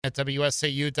at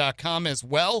WSAU.com as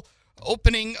well.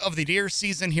 Opening of the deer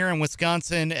season here in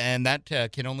Wisconsin, and that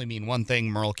can only mean one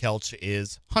thing. Merle Kelch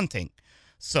is hunting.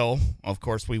 So, of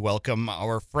course, we welcome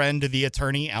our friend, the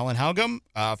attorney, Alan Haugum,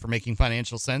 for making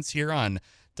financial sense here on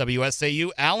WSAU.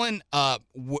 Alan,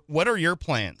 what are your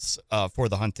plans for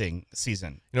the hunting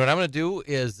season? You know what I'm going to do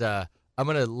is I'm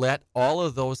going to let all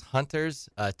of those hunters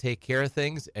take care of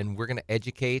things, and we're going to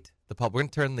educate the public. We're going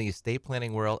to turn the estate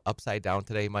planning world upside down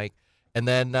today, Mike, and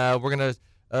then we're going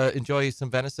to enjoy some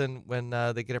venison when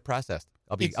they get it processed.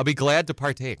 I'll be glad to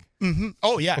partake. Mm-hmm.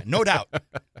 Oh, yeah, no doubt.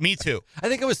 Me too. I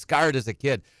think I was scarred as a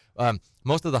kid.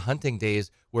 Most of the hunting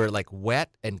days were like wet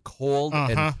and cold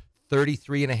and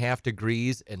 33 and a half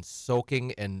degrees and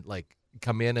soaking and like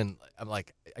come in and I'm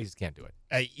like, I just can't do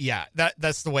it. Yeah,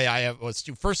 that's the way I was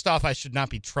too. First off, I should not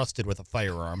be trusted with a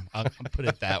firearm. I'll put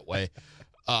it that way.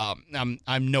 I'm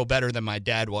no better than my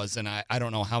dad was, and I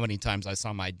don't know how many times I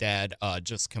saw my dad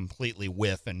just completely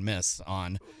whiff and miss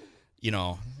on,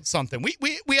 something.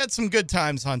 We had some good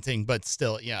times hunting, but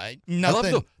still, yeah, nothing.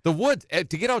 I love the woods.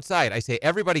 To get outside, I say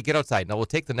everybody get outside. Now, we'll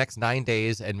take the next 9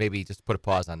 days and maybe just put a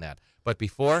pause on that. But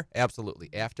before, absolutely.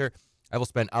 After, I will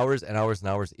spend hours and hours and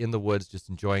hours in the woods just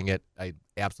enjoying it. I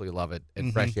absolutely love it.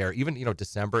 And fresh air. Even,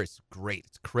 December, it's great.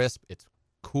 It's crisp. It's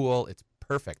cool. It's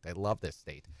perfect. I love this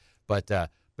state. But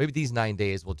maybe these 9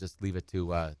 days, we'll just leave it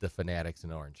to the fanatics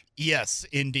in orange. Yes,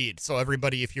 indeed. So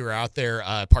everybody, if you're out there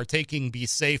partaking, be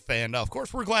safe. And, of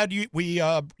course, we're glad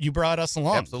you brought us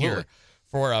along here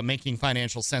for making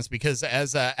financial sense. Because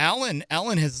as Alan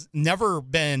has never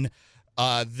been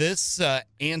this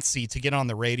antsy to get on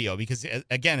the radio. Because,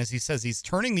 again, as he says, he's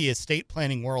turning the estate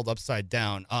planning world upside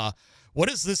down. What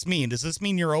does this mean? Does this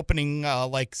mean you're opening,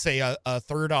 say, a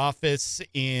third office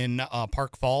in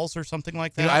Park Falls or something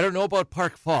like that? I don't know about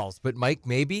Park Falls, but Mike,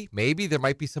 maybe there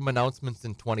might be some announcements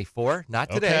in 24. Not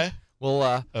today.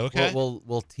 Okay.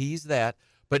 We'll tease that.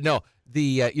 But no,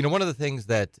 the one of the things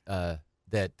that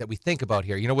we think about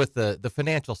here, with the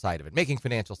financial side of it, making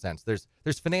financial sense.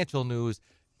 There's financial news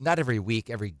not every week,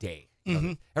 every day.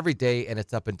 Every day, and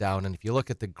it's up and down. And if you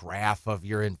look at the graph of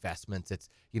your investments, it's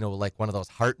like one of those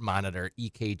heart monitor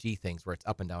EKG things where it's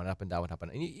up and down, up and down, and up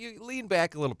and down. And you lean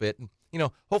back a little bit, and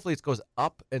hopefully it goes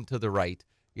up and to the right,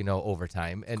 over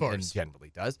time, and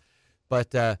generally does.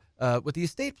 But with the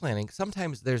estate planning,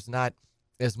 sometimes there's not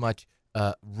as much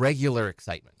regular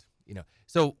excitement.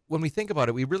 So when we think about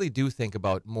it, we really do think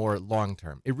about more long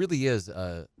term. It really is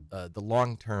the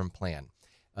long term plan.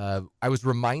 I was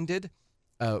reminded.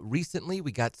 Recently,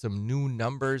 we got some new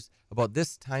numbers about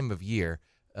this time of year.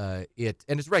 And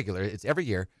it's regular. It's every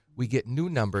year. We get new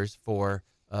numbers for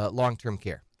long-term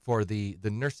care, for the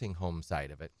nursing home side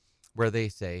of it, where they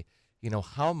say,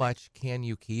 how much can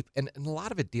you keep? And a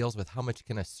lot of it deals with how much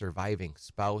can a surviving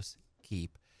spouse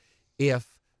keep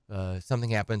if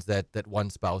something happens that one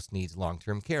spouse needs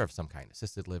long-term care of some kind,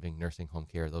 assisted living, nursing home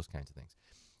care, those kinds of things.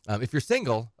 If you're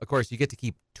single, of course, you get to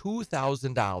keep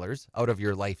 $2,000 out of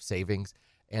your life savings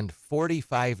and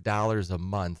 $45 a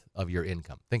month of your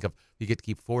income. Think of, you get to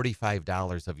keep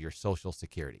 $45 of your Social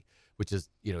Security, which is,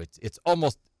 it's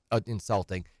almost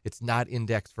insulting. It's not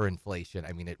indexed for inflation.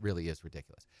 I mean, it really is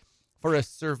ridiculous. For a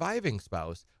surviving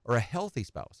spouse or a healthy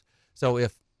spouse, so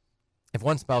if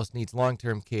one spouse needs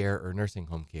long-term care or nursing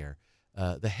home care,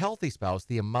 the healthy spouse,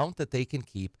 the amount that they can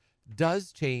keep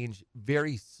does change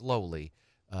very slowly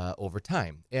over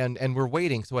time. And we're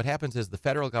waiting. So what happens is the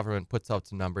federal government puts out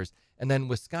some numbers, and then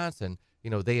Wisconsin,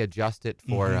 they adjust it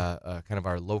for kind of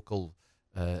our local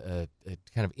kind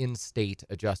of in-state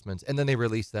adjustments, and then they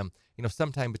release them,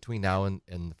 sometime between now and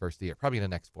the first of the year, probably in the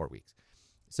next 4 weeks.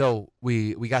 So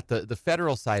we got the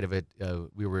federal side of it.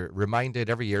 We were reminded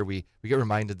every year, we get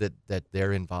reminded that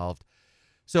they're involved.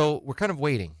 So we're kind of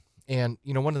waiting. And,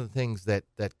 one of the things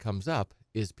that comes up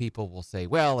is people will say,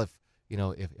 well, if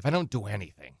I don't do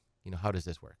anything, how does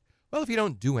this work? Well, if you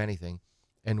don't do anything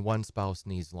and one spouse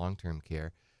needs long-term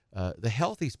care, the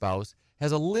healthy spouse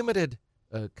has a limited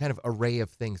kind of array of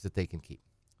things that they can keep.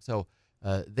 So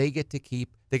they get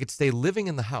to stay living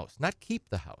in the house, not keep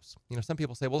the house. Some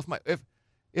people say, well,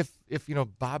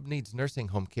 if Bob needs nursing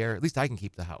home care, at least I can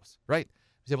keep the house, right?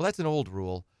 You say, well, that's an old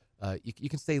rule. You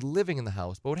can stay living in the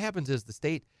house, but what happens is the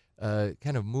state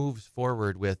kind of moves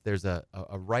forward with there's a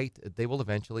right they will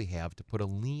eventually have to put a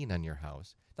lien on your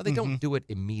house. Now, they don't do it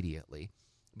immediately,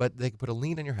 but they can put a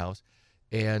lien on your house,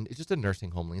 and it's just a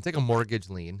nursing home lien. It's like a mortgage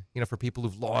lien, for people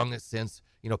who've long since,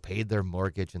 paid their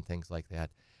mortgage and things like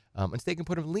that. And so they can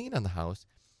put a lien on the house,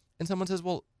 and someone says,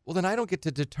 well, then I don't get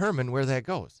to determine where that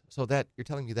goes. So that you're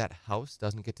telling me that house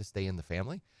doesn't get to stay in the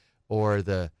family, or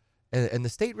the and the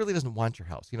state really doesn't want your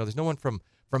house. There's no one from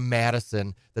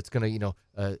Madison that's going to,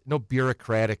 no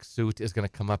bureaucratic suit is going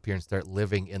to come up here and start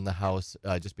living in the house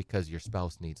just because your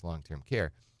spouse needs long-term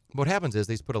care. What happens is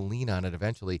they just put a lien on it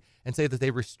eventually and say that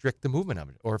they restrict the movement of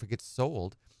it, or if it gets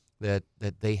sold, that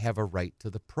they have a right to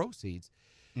the proceeds.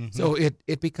 Mm-hmm. So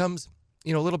it becomes,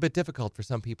 a little bit difficult for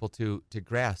some people to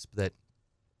grasp that,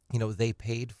 they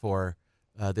paid for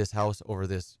this house over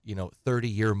this,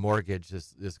 30-year mortgage,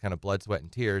 this kind of blood, sweat,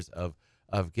 and tears of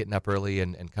getting up early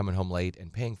and coming home late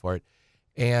and paying for it,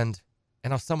 and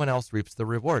now someone else reaps the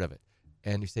reward of it.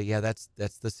 And you say, yeah, that's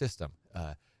the system.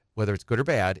 Whether it's good or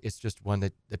bad, it's just one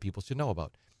that people should know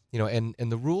about. And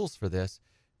the rules for this,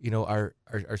 are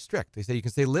strict. They say you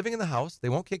can stay living in the house. They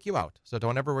won't kick you out. So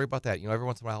don't ever worry about that. Every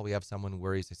once in a while we have someone who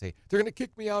worries. They say, they're going to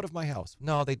kick me out of my house.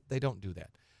 No, they don't do that.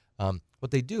 What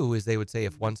they do is they would say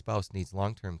if one spouse needs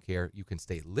long-term care, you can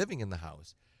stay living in the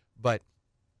house, but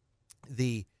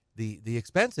the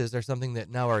expenses are something that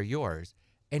now are yours,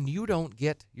 and you don't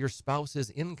get your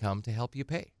spouse's income to help you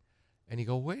pay. And you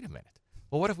go, wait a minute.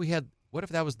 Well, what if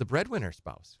that was the breadwinner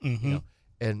spouse? Mm-hmm.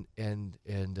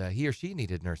 And he or she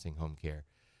needed nursing home care.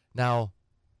 Now,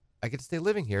 I get to stay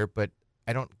living here, but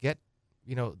I don't get,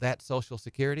 that Social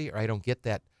Security, or I don't get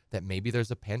that maybe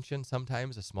there's a pension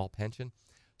sometimes, a small pension.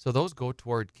 So those go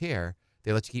toward care.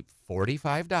 They let you keep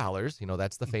 $45.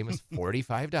 That's the famous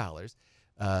 $45.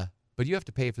 But you have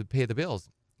to pay the bills,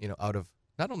 out of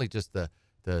not only just the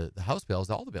house bills,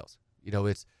 all the bills.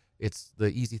 It's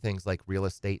the easy things like real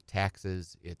estate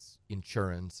taxes, it's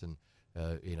insurance, and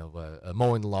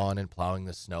mowing the lawn and plowing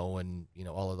the snow, and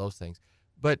all of those things.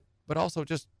 But also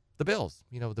just the bills.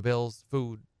 The bills,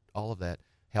 food, all of that,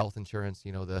 health insurance.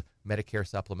 The Medicare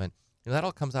supplement. That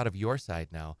all comes out of your side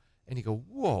now. And you go,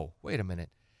 whoa, wait a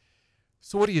minute.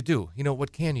 So what do you do?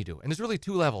 What can you do? And there's really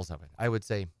two levels of it. I would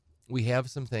say we have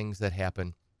some things that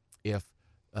happen if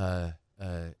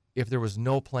there was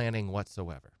no planning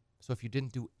whatsoever. So if you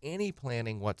didn't do any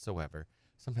planning whatsoever,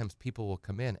 sometimes people will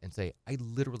come in and say, I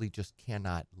literally just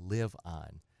cannot live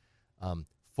on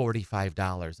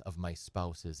 $45 of my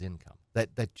spouse's income.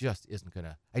 That just isn't going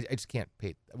to, I just can't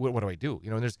pay. What do I do?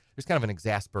 And there's kind of an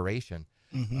exasperation.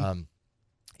 Mm-hmm.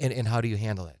 And how do you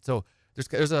handle that? So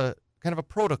there's a kind of a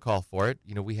protocol for it.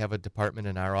 We have a department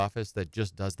in our office that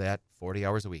just does that 40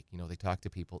 hours a week. They talk to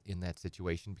people in that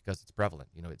situation because it's prevalent.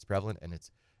 It's prevalent, and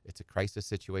it's a crisis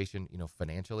situation,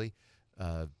 financially,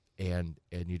 and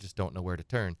you just don't know where to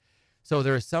turn. So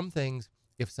there are some things,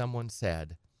 if someone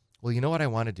said, well, you know what I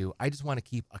want to do? I just want to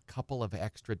keep a couple of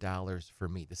extra dollars for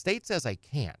me. The state says I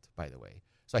can't, by the way.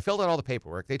 So I filled out all the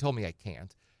paperwork. They told me I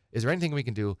can't. Is there anything we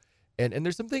can do? And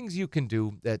there's some things you can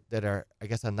do that are, I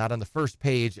guess, not on the first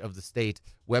page of the state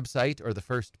website or the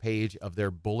first page of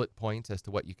their bullet points as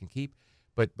to what you can keep.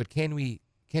 But can we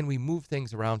move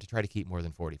things around to try to keep more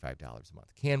than $45 a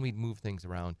month? Can we move things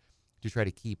around to try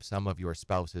to keep some of your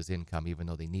spouse's income, even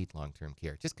though they need long-term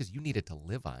care, just because you need it to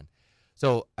live on?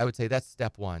 So I would say that's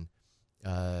step one.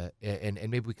 And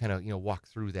maybe we kind of, walk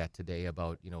through that today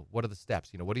about, what are the steps?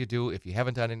 What do you do if you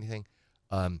haven't done anything?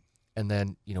 And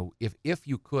then, if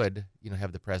you could,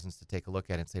 have the presence to take a look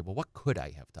at it and say, well, what could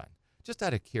I have done? Just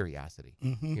out of curiosity,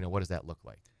 mm-hmm. What does that look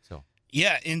like? So,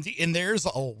 yeah, and there's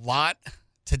a lot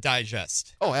to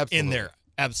digest. Oh, absolutely. In there,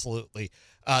 absolutely,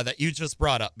 that you just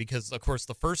brought up, because, of course,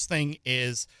 the first thing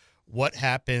is what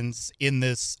happens in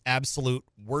this absolute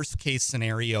worst case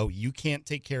scenario. You can't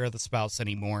take care of the spouse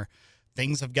anymore.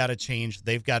 Things have got to change.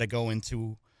 They've got to go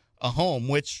into a home,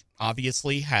 which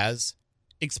obviously has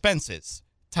expenses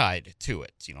tied to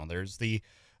it. There's the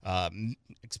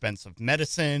expense of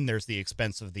medicine, there's the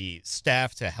expense of the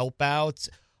staff to help out.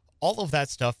 All of that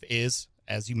stuff is,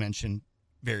 as you mentioned,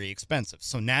 very expensive.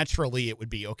 So naturally it would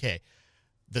be, okay,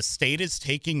 the state is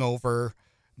taking over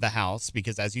the house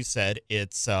because, as you said,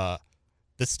 it's the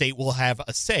state will have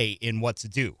a say in what to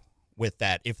do with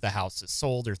that if the house is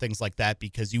sold or things like that,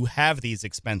 because you have these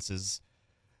expenses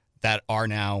that are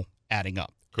now adding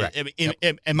up. Correct.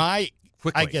 Am I,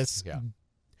 quickly, I guess,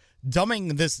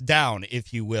 dumbing this down,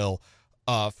 if you will,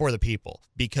 for the people,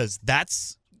 because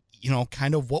that's,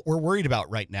 kind of what we're worried about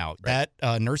right now. Right.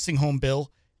 That nursing home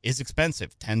bill is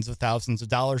expensive, tens of thousands of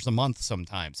dollars a month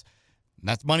sometimes. And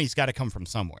that money's got to come from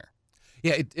somewhere.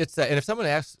 Yeah, it's and if someone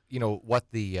asks, what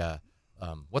the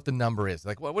number is,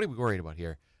 like, what are we worried about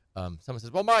here? Someone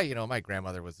says, well, my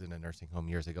grandmother was in a nursing home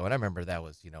years ago, and I remember that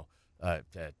was,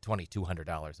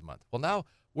 $2,200 a month. Well, now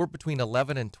we're between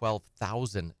 $11,000 and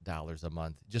 $12,000 a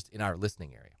month just in our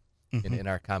listening area, mm-hmm. in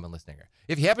our common listening area.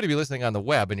 If you happen to be listening on the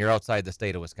web and you're outside the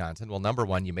state of Wisconsin, well, number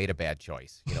one, you made a bad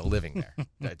choice, living there.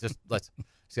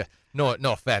 No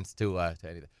offense to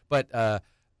anything, but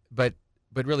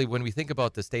but really, when we think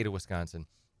about the state of Wisconsin,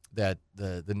 that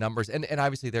the numbers, and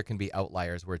obviously there can be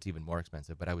outliers where it's even more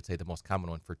expensive, but I would say the most common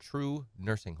one for true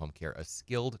nursing home care, a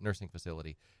skilled nursing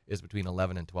facility, is between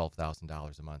 $11,000 and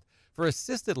 $12,000 a month. For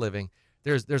assisted living,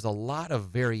 there's a lot of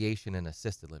variation in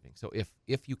assisted living. So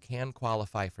if you can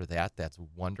qualify for that, that's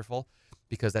wonderful,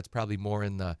 because that's probably more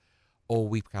in the,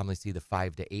 we commonly see the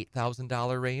 $5,000 to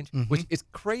 $8,000 range, which is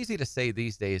crazy to say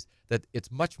these days that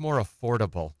it's much more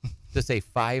affordable to say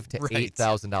 $5,000 to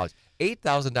 $8,000.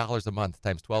 $8,000 a month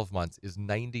times 12 months is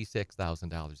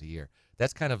 $96,000 a year.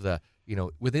 That's kind of the,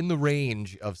 within the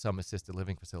range of some assisted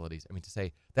living facilities. I mean, to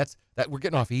say that we're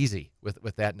getting off easy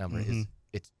with that number is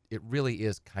it really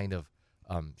is kind of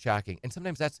shocking. And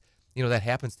sometimes that's, that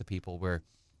happens to people where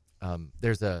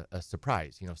there's a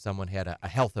surprise. Someone had a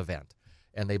health event,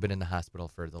 and they've been in the hospital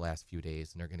for the last few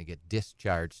days, and they're going to get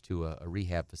discharged to a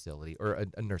rehab facility, or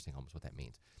a nursing home is what that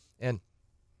means. And,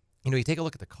 you take a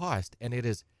look at the cost, and it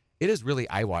is really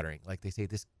eye-watering. Like they say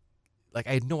this, like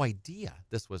I had no idea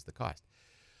this was the cost.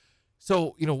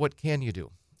 So, what can you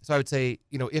do? So I would say,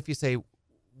 if you say,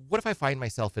 what if I find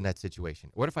myself in that situation?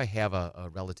 What if I have a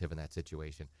relative in that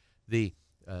situation? The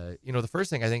first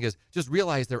thing I think is just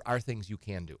realize there are things you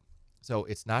can do. So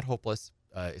it's not hopeless.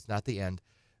 It's not the end.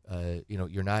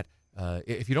 You're not,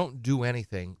 if you don't do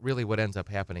anything, really what ends up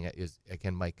happening is,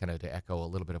 again, Mike, kind of to echo a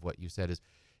little bit of what you said,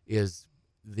 is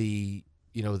the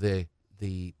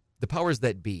powers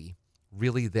that be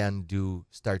really then do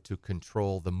start to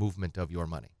control the movement of your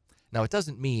money. Now, it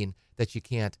doesn't mean that you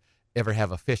can't ever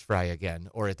have a fish fry again,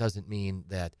 or it doesn't mean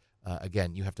that,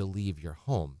 again, you have to leave your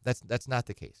home. That's not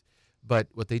the case. But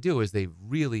what they do is they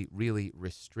really, really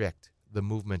restrict the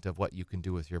movement of what you can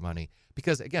do with your money,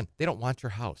 because, again, they don't want your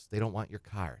house, they don't want your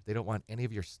car, they don't want any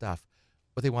of your stuff.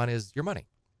 What they want is your money,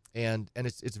 and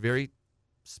it's very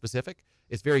specific.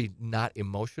 It's very not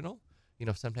emotional.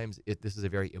 Sometimes this is a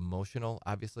very emotional,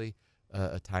 obviously,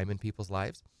 a time in people's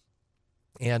lives.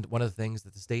 And one of the things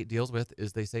that the state deals with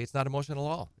is they say it's not emotional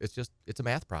at all. It's a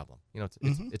math problem.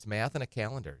 It's math and a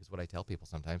calendar is what I tell people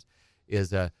sometimes.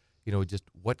 Is just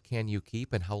what can you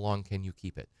keep and how long can you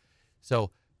keep it?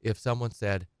 So if someone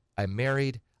said, I'm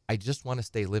married, I just want to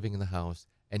stay living in the house,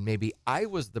 and maybe I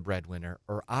was the breadwinner,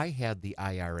 or I had the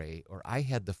IRA, or I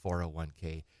had the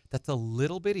 401k, that's a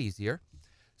little bit easier.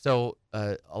 So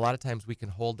a lot of times we can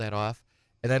hold that off.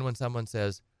 And then when someone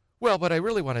says, well, what I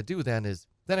really want to do then is,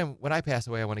 when I pass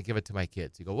away, I want to give it to my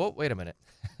kids. You go, well, wait a minute.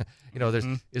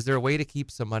 Is there a way to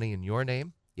keep some money in your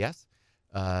name? Yes.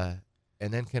 And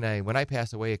then when I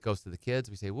pass away, it goes to the kids.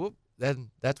 We say, whoop,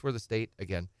 then that's where the state,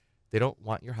 again, they don't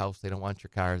want your house. They don't want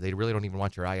your car. They really don't even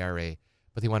want your IRA,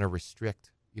 but they want to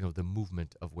restrict, the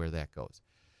movement of where that goes.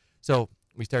 So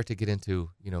we start to get into,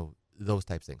 those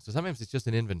types of things. So sometimes it's just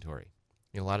an inventory.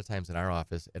 A lot of times in our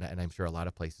office, and I'm sure a lot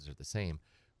of places are the same,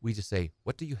 we just say,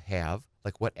 what do you have?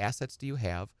 Like, what assets do you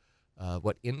have?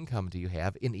 What income do you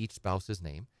have in each spouse's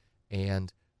name?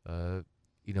 And,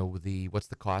 what's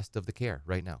the cost of the care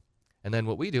right now? And then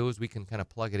what we do is we can kind of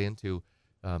plug it into,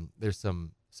 there's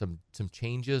some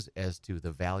changes as to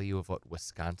the value of what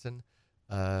Wisconsin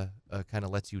kind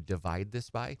of lets you divide this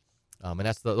by. And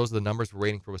those are the numbers we're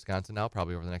waiting for Wisconsin now,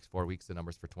 probably over the next 4 weeks, the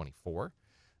numbers for 24.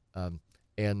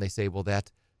 And they say, well,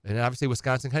 and obviously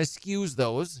Wisconsin kind of skews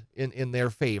those in their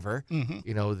favor.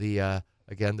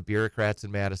 Again, the bureaucrats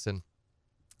in Madison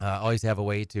always have a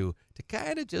way to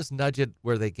kind of just nudge it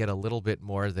where they get a little bit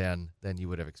more than you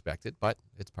would have expected, but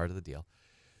it's part of the deal.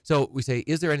 So we say,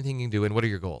 is there anything you can do, and what are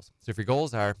your goals? So if your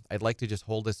goals are, I'd like to just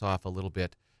hold this off a little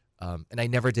bit, and I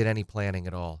never did any planning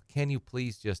at all, can you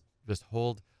please just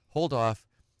hold off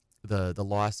the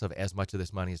loss of as much of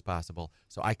this money as possible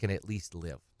so I can at least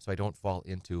live, so I don't fall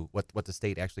into what the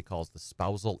state actually calls the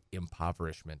spousal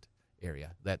impoverishment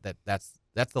area. That's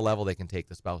the level they can take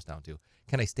the spouse down to.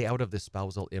 Can I stay out of this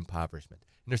spousal impoverishment?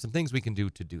 And there's some things we can do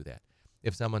to do that.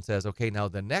 If someone says, okay, now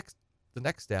the next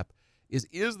step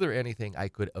is there anything I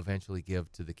could eventually give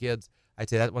to the kids? I'd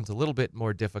say that one's a little bit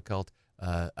more difficult.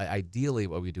 Ideally,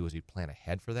 what we do is we plan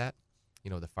ahead for that.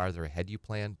 The farther ahead you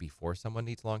plan before someone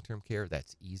needs long-term care,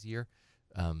 that's easier.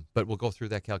 But we'll go through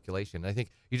that calculation. I think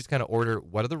you just kind of order,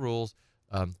 what are the rules,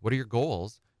 what are your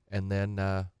goals, and then,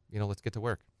 let's get to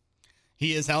work.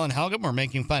 He is Alan Halgam. We're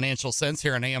making financial sense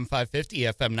here on AM 550,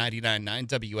 FM 99.9,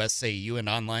 WSAU, and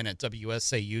online at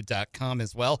WSAU.com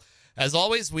as well. As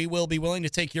always, we will be willing to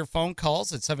take your phone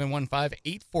calls at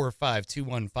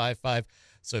 715-845-2155.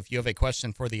 So if you have a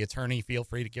question for the attorney, feel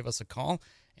free to give us a call,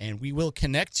 and we will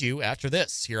connect you after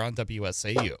this here on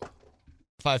WSAU.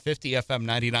 550 FM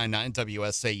 99.9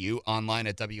 WSAU, online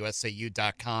at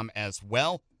WSAU.com as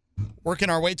well. Working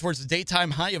our way towards a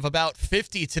daytime high of about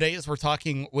 50 today as we're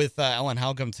talking with Alan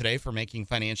Halgam today for Making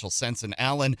Financial Sense. And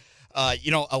Alan,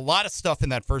 a lot of stuff in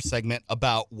that first segment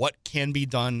about what can be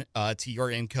done to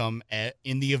your income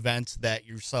in the event that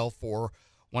yourself or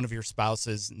one of your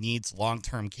spouses needs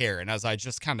long-term care. And as I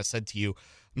just kind of said to you,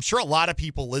 I'm sure a lot of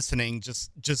people listening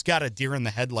just got a deer in the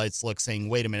headlights look saying,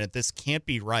 wait a minute, this can't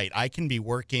be right. I can be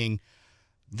working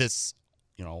this,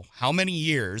 how many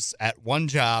years at one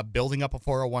job, building up a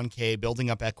 401k, building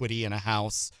up equity in a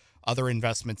house, other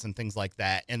investments and things like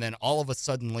that. And then all of a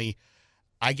sudden,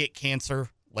 I get cancer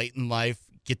late in life,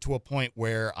 get to a point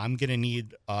where I'm going to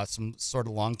need some sort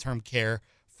of long-term care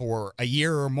for a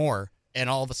year or more. And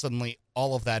all of a sudden,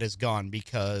 all of that is gone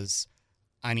because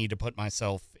I need to put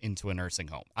myself into a nursing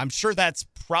home. I'm sure that's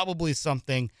probably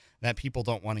something that people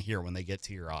don't want to hear when they get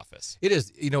to your office. It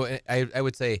is. I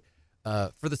would say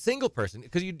for the single person,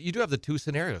 because you do have the two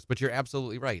scenarios, but you're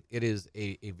absolutely right. It is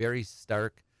a very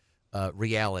stark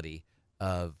reality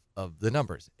of the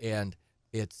numbers. And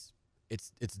it's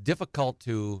difficult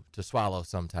to swallow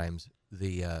sometimes.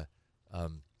 The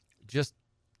just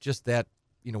that,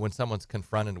 when someone's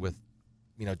confronted with,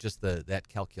 just that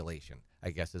calculation,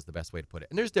 I guess is the best way to put it.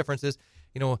 And there's differences,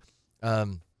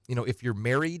 if you're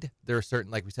married, there are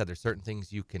certain, like we said, there's certain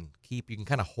things you can keep, you can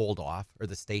kind of hold off, or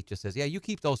the state just says, yeah, you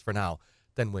keep those for now.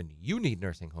 Then when you need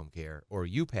nursing home care or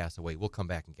you pass away, we'll come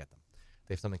back and get them.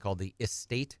 They have something called the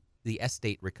Estate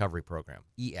Recovery Program,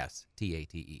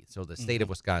 ESTATE. So the state of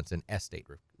Wisconsin Estate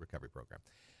Recovery Program.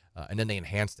 And then they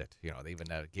enhanced it. They even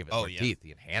gave it more teeth.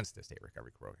 The enhanced Estate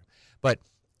Recovery Program. But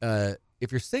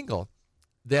if you're single,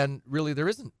 then really there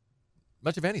isn't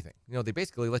much of anything. They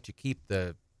basically let you keep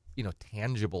the,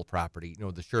 tangible property,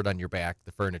 the shirt on your back,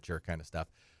 the furniture kind of stuff.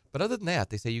 But other than that,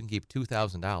 they say you can keep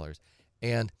 $2,000.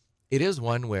 And it is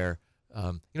one where,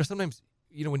 sometimes,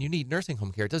 when you need nursing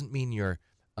home care, it doesn't mean you're,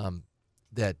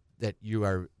 that you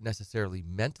are necessarily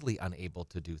mentally unable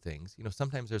to do things.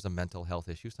 Sometimes there's a mental health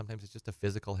issue. Sometimes it's just a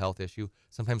physical health issue.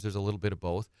 Sometimes there's a little bit of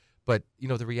both. But,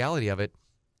 the reality of it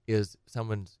is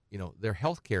someone's, their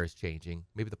health care is changing.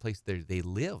 Maybe the place they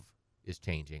live is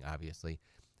changing, obviously.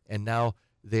 And now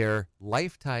their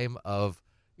lifetime of,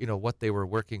 what they were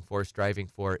working for, striving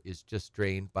for, is just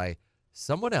drained by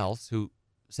someone else who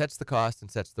sets the cost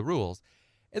and sets the rules.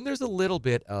 And there's a little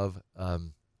bit of, I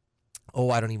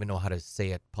don't even know how to say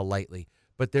it politely,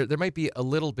 but there might be a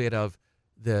little bit of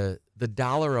the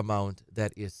dollar amount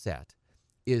that is set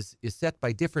is set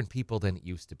by different people than it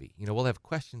used to be. We'll have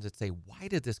questions that say, why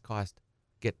did this cost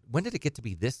when did it get to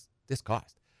be this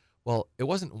cost? Well, it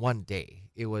wasn't one day.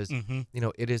 It was,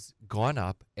 it has gone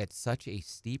up at such a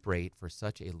steep rate for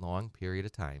such a long period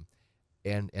of time.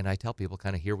 And I tell people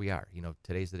kind of, here we are,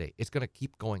 today's the day. It's going to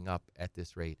keep going up at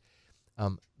this rate.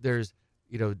 There's,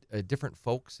 different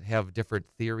folks have different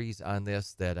theories on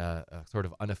this that sort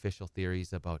of unofficial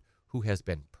theories about who has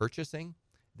been purchasing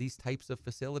these types of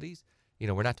facilities.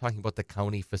 We're not talking about the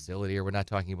county facility, or we're not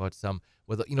talking about some,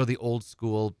 the old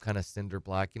school kind of cinder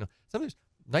block. Some there's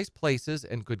nice places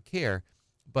and good care,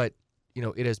 but,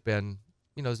 it has been,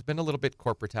 it's been a little bit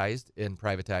corporatized and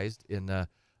privatized in,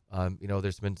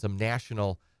 there's been some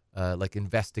national, like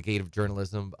investigative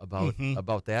journalism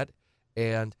about that.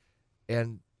 And,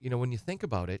 when you think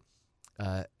about it,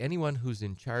 anyone who's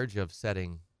in charge of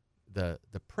setting the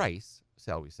price,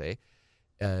 shall we say,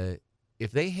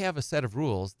 if they have a set of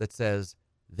rules that says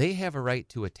they have a right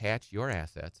to attach your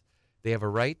assets, they have a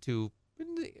right to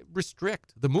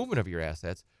restrict the movement of your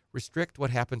assets, restrict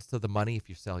what happens to the money if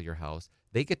you sell your house,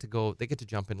 they get to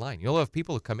jump in line. You'll have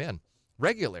people who come in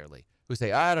regularly who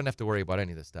say, I don't have to worry about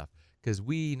any of this stuff because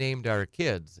we named our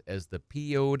kids as the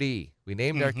POD. We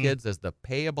named our kids as the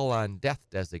payable on death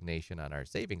designation on our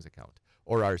savings account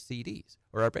or our CDs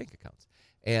or our bank accounts.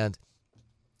 And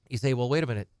you say, well, wait a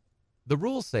minute. The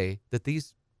rules say that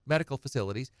these medical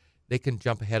facilities, they can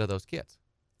jump ahead of those kids.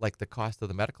 Like the cost of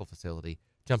the medical facility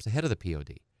jumps ahead of the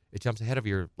POD. It jumps ahead of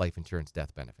your life insurance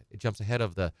death benefit. It jumps ahead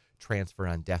of the transfer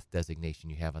on death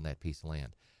designation you have on that piece of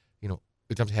land.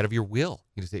 It jumps ahead of your will.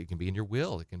 Say it can be in your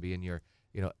will. It can be in your,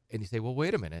 and you say, well,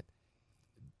 wait a minute.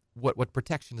 What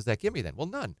protection does that give me then? Well,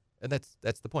 none. And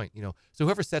that's the point. So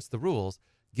whoever sets the rules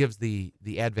gives the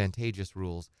advantageous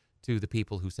rules to the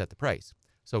people who set the price.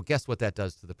 So guess what that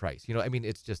does to the price?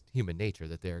 It's just human nature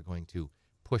that they're going to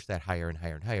push that higher and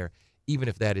higher and higher, even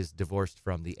if that is divorced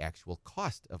from the actual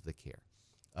cost of the care.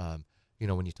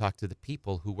 When you talk to the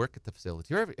people who work at the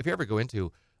facility, or if you ever go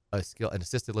into an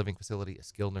assisted living facility, a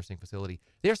skilled nursing facility,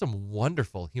 there are some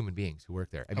wonderful human beings who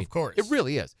work there. Of course. It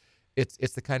really is. It's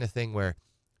the kind of thing where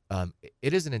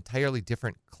it is an entirely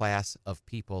different class of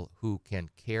people who can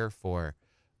care for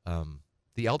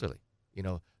the elderly.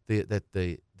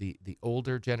 the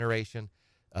older generation,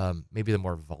 maybe the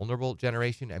more vulnerable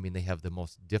generation. I mean, they have the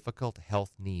most difficult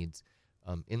health needs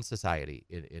in society.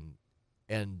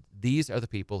 And these are the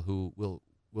people who will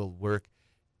work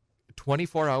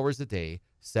 24 hours a day,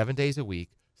 7 days a week,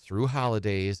 through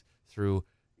holidays, through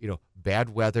bad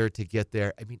weather to get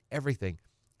there. I mean, everything.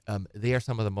 They are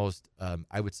some of the most,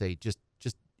 I would say, just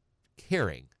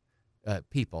caring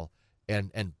people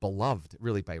and beloved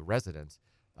really by residents.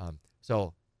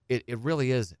 So it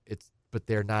really is. But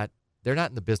they're not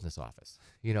in the business office.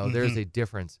 There's a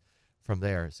difference from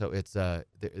there. So it's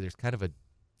there's kind of a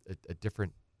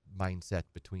different mindset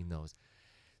between those.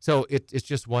 So it's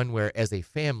just one where, as a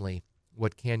family,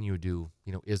 what can you do?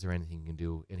 Is there anything you can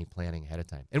do? Any planning ahead of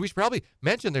time? And we should probably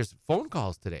mention there's phone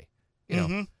calls today.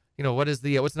 What's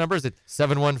the number? Is it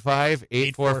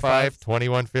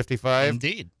 715-845-2155?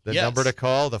 Indeed. The number to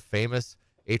call, the famous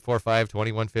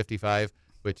 845-2155,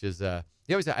 which is I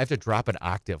have to drop an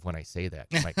octave when I say that.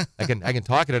 I can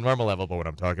talk at a normal level, but when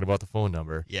I'm talking about the phone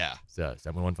number, it's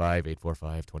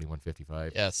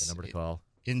 715-845-2155. Yes, the number to call.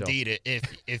 Indeed. So.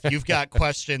 If you've got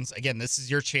questions, again, this is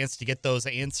your chance to get those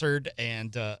answered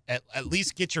and at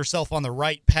least get yourself on the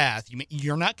right path.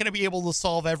 You're not going to be able to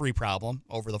solve every problem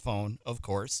over the phone, of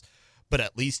course, but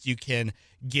at least you can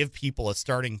give people a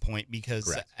starting point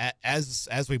because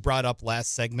as we brought up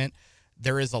last segment,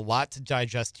 there is a lot to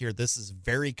digest here. This is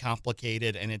very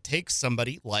complicated, and it takes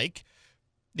somebody like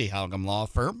the Halgam Law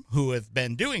Firm, who have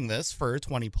been doing this for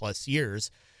 20-plus years,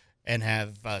 and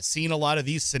have seen a lot of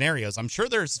these scenarios. I'm sure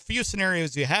there's a few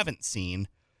scenarios you haven't seen,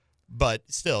 but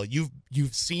still,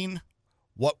 you've seen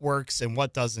what works and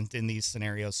what doesn't in these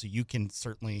scenarios, so you can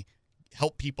certainly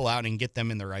help people out and get them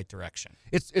in the right direction.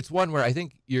 It's one where I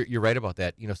think you're right about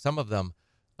that. Some of them,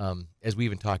 as we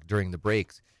even talked during the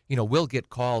breaks, we'll get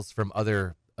calls from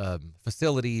other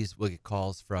facilities. We'll get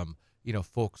calls from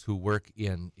folks who work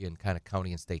in kind of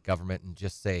county and state government, and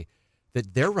just say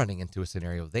that they're running into a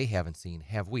scenario they haven't seen,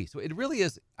 have we? So it really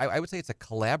is, I would say it's a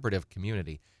collaborative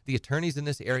community. The attorneys in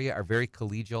this area are very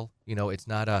collegial. It's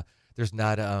not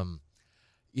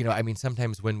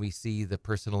sometimes when we see the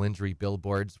personal injury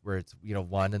billboards where it's,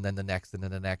 one and then the next and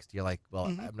then the next, you're like, well,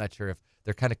 I'm not sure if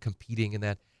they're kind of competing in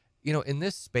that. In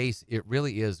this space, it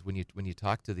really is when you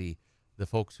talk to the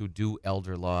folks who do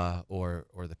elder law or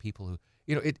the people who,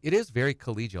 it is very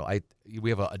collegial. We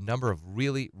have a number of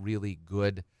really, really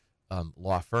good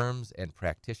law firms and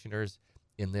practitioners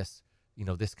in this,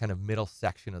 this kind of middle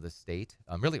section of the state,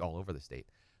 really all over the state.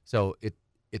 So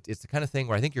it's the kind of thing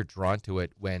where I think you're drawn to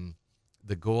it when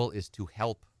the goal is to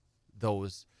help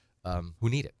those who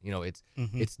need it.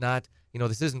 It's not,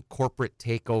 this isn't corporate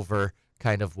takeover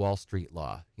kind of Wall Street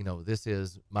law. This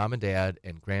is mom and dad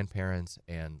and grandparents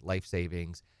and life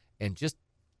savings and just,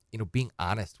 being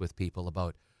honest with people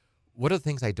about what are the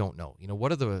things I don't know.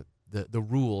 What are the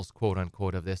rules, quote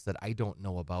unquote, of this that I don't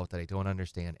know about, that I don't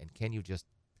understand, and can you just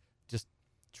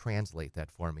translate that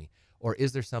for me? Or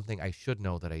is there something I should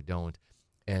know that I don't?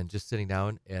 And just sitting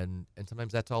down, and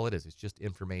sometimes that's all it is. It's just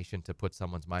information to put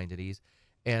someone's mind at ease.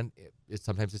 And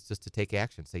sometimes it's just to take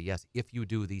action. Say, yes, if you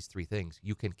do these three things,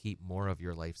 you can keep more of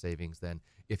your life savings than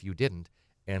if you didn't.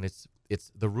 And it's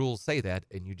the rules say that,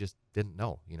 and you just didn't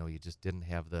know. You just didn't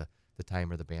have the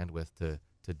time or the bandwidth to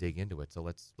dig into it. So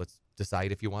let's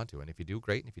decide if you want to. And if you do,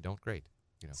 great. And if you don't, great.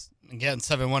 Again,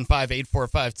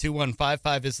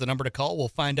 715-845-2155 is the number to call. We'll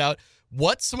find out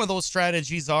what some of those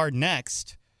strategies are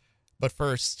next. But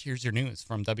first, here's your news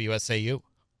from WSAU.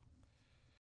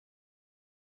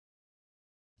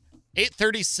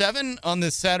 8:37 on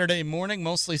this Saturday morning.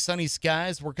 Mostly sunny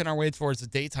skies. Working our way towards a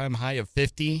daytime high of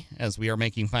 50 as we are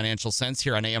making financial sense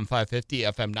here on AM 550,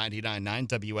 FM 99.9,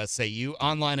 WSAU.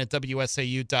 Online at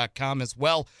WSAU.com as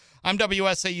well. I'm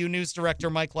WSAU News Director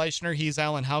Mike Leischner. He's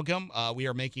Alan Halgam. We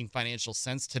are making financial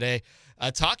sense today,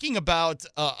 talking about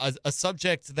a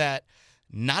subject that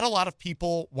not a lot of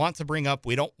people want to bring up.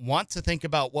 We don't want to think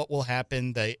about what will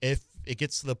happen if it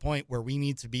gets to the point where we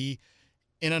need to be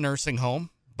in a nursing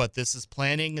home. But this is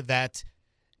planning that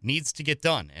needs to get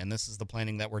done, and this is the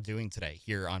planning that we're doing today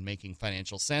here on Making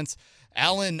Financial Sense.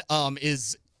 Alan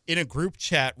is in a group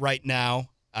chat right now,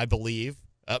 I believe,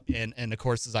 and of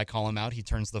course, as I call him out, he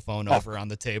turns the phone over on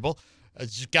the table.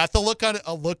 Just got the look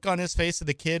on his face of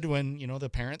the kid when the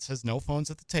parent says no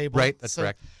phones at the table. Right, that's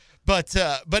correct. But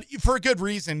for a good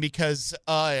reason, because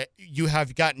you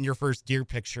have gotten your first deer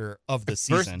picture of the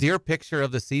season. First deer picture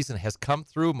of the season has come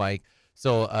through, Mike.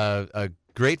 So a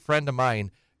great friend of mine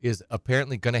is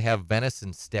apparently going to have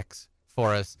venison sticks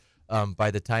for us by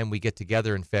the time we get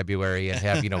together in February and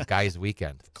have, Guys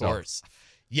Weekend. Of course. So.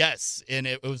 Yes, and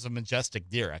it was a majestic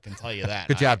deer, I can tell you that.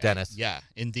 Good job, Dennis. Yeah,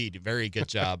 indeed. Very good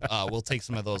job. We'll take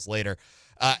some of those later.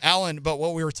 Alan, but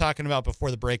what we were talking about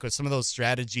before the break was some of those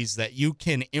strategies that you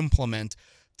can implement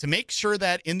to make sure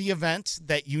that in the event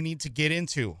that you need to get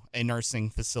into a nursing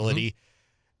facility,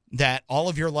 that all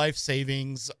of your life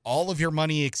savings, all of your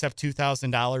money except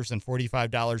 $2,000 and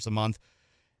 $45 a month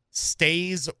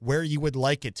stays where you would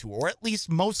like it to, or at least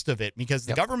most of it, because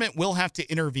the government will have to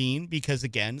intervene because,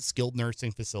 again, skilled nursing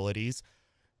facilities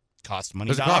cost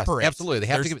money to operate. Absolutely.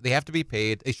 They have to be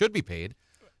paid. They should be paid.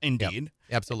 Indeed.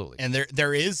 Yep. Absolutely. And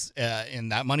there is,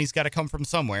 and that money's got to come from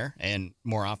somewhere. And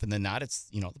more often than not, it's,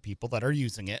 the people that are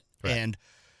using it. Right. And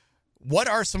what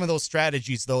are some of those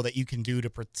strategies, though, that you can do to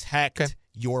protect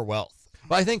your wealth?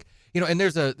 Well, I think, and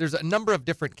there's a number of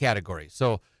different categories.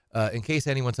 So, in case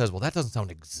anyone says, well, that doesn't sound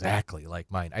exactly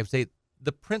like mine, I would say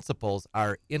the principles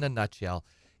are, in a nutshell,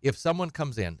 if someone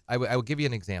comes in, I will give you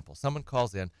an example. Someone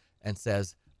calls in and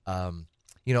says, my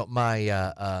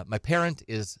parent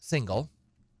is single,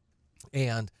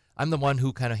 and I'm the one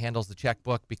who kind of handles the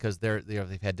checkbook because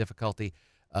they've had difficulty.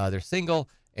 They're single,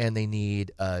 and they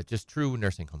need just true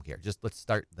nursing home care. Just let's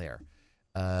start there.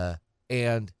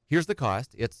 And here's the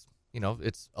cost. It's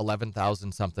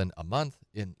 $11,000 something a month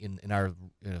in our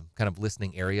kind of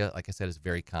listening area. Like I said, is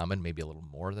very common, maybe a little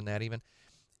more than that even,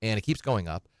 and it keeps going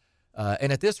up.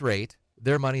 And at this rate,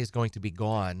 their money is going to be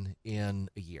gone in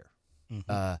a year.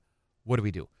 Mm-hmm. What do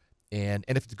we do? And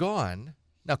if it's gone,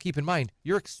 now keep in mind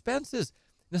your expenses.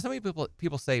 Now, some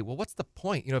people say, well, what's the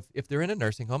point? If they're in a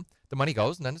nursing home, the money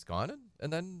goes and then it's gone,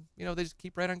 and then they just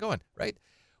keep right on going, right?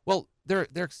 Well, their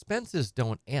expenses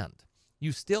don't end.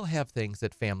 You still have things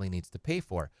that family needs to pay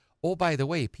for. Oh, by the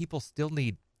way, people still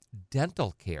need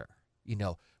dental care,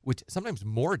 which sometimes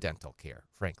more dental care,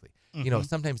 frankly. Mm-hmm.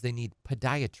 Sometimes they need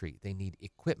podiatry. They need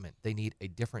equipment. They need a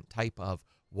different type of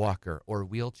walker or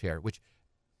wheelchair, which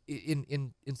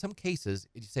in some cases,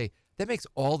 you say, that makes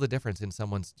all the difference in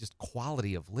someone's just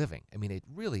quality of living. I mean, it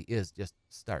really is just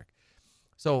stark.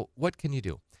 So what can you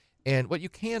do? And what you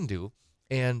can do,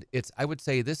 and I would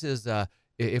say this is,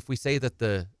 if we say that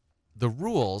the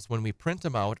rules, when we print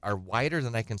them out, are wider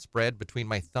than I can spread between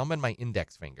my thumb and my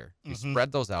index finger. You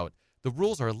spread those out. The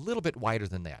rules are a little bit wider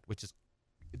than that, which is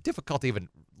difficult to even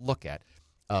look at.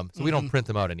 So we don't print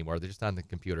them out anymore. They're just on the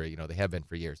computer. They have been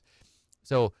for years.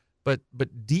 So, but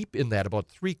deep in that, about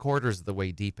 3/4 of the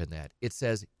way deep in that, it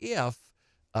says if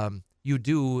you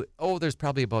do, there's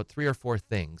probably about 3 or 4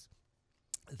 things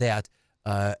that,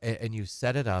 and you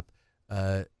set it up,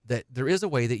 that there is a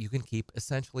way that you can keep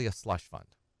essentially a slush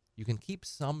fund. You can keep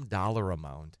some dollar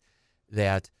amount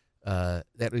that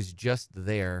is just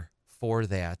there for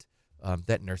that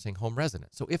nursing home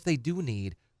resident. So if they do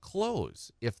need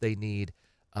clothes, if they need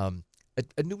a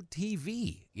new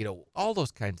TV, all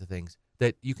those kinds of things,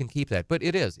 that you can keep that. But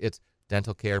it's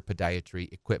dental care,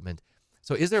 podiatry, equipment.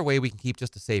 So is there a way we can keep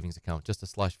just a savings account, just a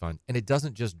slush fund, and it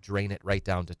doesn't just drain it right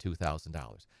down to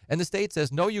 $2,000? And the state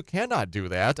says, no, you cannot do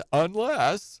that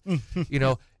unless,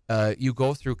 you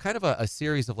go through kind of a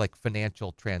series of like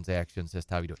financial transactions as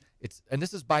to how you do it. And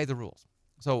this is by the rules.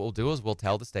 So what we'll do is we'll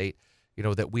tell the state,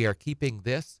 that we are keeping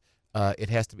this.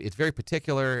 It has to be. It's very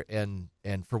particular, and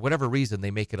for whatever reason they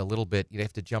make it a little bit. You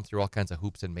have to jump through all kinds of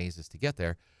hoops and mazes to get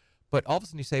there. But all of a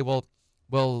sudden you say, well,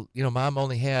 Mom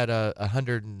only had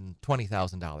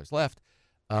 $120,000 left.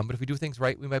 But if we do things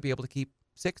right, we might be able to keep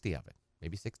 60 of it,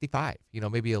 maybe 65.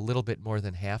 Maybe a little bit more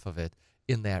than half of it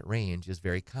in that range is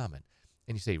very common.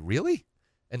 And you say, really?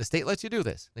 And the state lets you do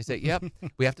this. They say, yep,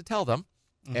 we have to tell them,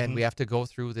 and we have to go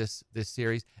through this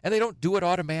series. And they don't do it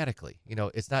automatically.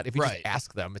 It's not, if you just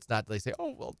ask them, it's not, they say,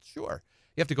 oh, well, sure.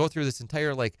 You have to go through this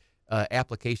entire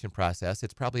application process.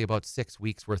 It's probably about 6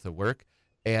 weeks worth of work.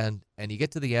 And you get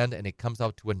to the end, and it comes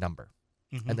out to a number.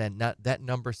 And then that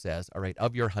number says, all right,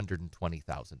 of your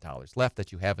 $120,000 left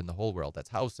that you have in the whole world, that's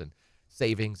house and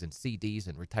savings and CDs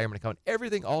and retirement account,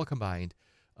 everything all combined,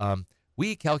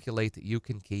 we calculate that you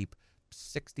can keep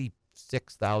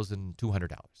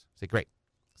 $66,200. Say, great.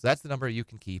 So that's the number you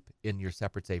can keep in your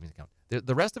separate savings account.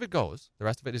 The rest of it goes. The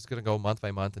rest of it is going to go month by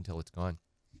month until it's gone.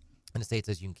 And the state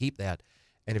says you can keep that.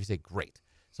 And if you say, great,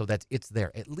 so it's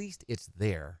there. At least it's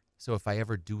there. So if I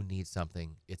ever do need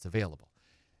something, it's available.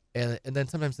 And then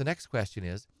sometimes the next question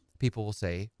is, people will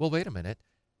say, well, wait a minute.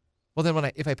 Well,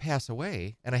 then if I pass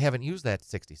away and I haven't used that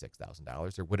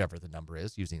 $66,000 or whatever the number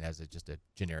is, using that as just a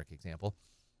generic example,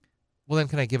 well, then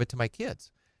can I give it to my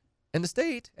kids? And the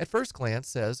state, at first glance,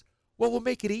 says, well, we'll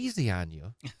make it easy on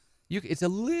you. It's a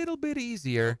little bit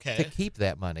easier to keep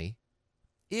that money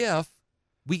if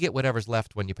we get whatever's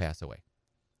left when you pass away.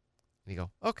 And you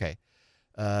go, okay.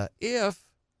 If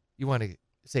you want to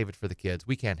save it for the kids.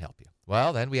 We can't help you.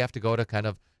 Well, then we have to go to kind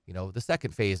of, the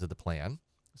second phase of the plan.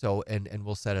 So, and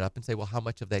we'll set it up and say, well, how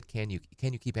much of that can you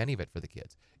keep any of it for the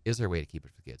kids? Is there a way to keep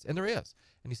it for the kids? And there is.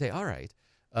 And you say, all right.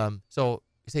 So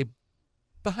you say,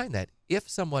 behind that,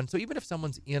 even if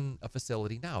someone's in a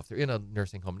facility now, if they're in a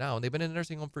nursing home now, and they've been in a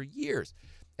nursing home for years,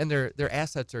 and their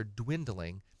assets are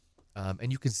dwindling,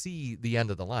 and you can see the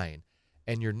end of the line,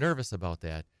 and you're nervous about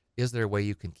that, is there a way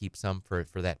you can keep some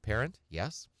for that parent?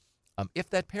 Yes. If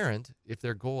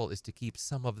their goal is to keep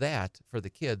some of that for the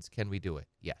kids, can we do it?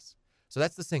 Yes. So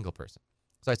that's the single person.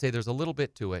 So I'd say there's a little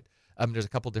bit to it. There's a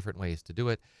couple different ways to do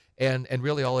it. And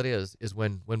really all it is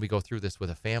when we go through this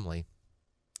with a family,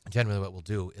 generally what we'll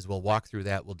do is we'll walk through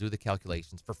that. We'll do the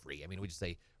calculations for free. I mean, we just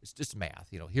say, it's just math.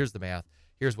 Here's the math.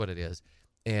 Here's what it is.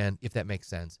 And if that makes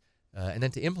sense. And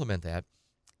then to implement that,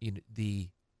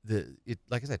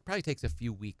 like I said, probably takes a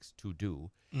few weeks to do.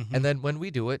 Mm-hmm. And then when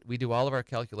we do it, we do all of our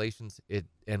calculations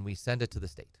and we send it to the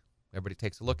state. Everybody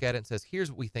takes a look at it and says, here's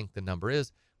what we think the number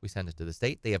is. We send it to the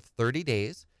state. They have 30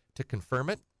 days to confirm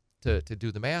it, to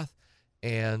do the math.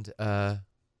 And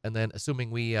then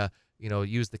assuming we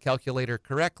use the calculator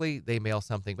correctly, they mail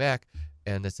something back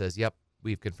and it says, yep,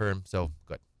 we've confirmed. So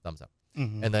good, thumbs up.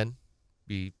 Mm-hmm. And then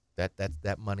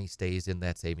that money stays in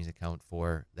that savings account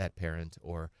for that parent,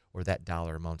 or that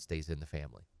dollar amount stays in the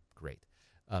family. Great.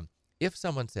 If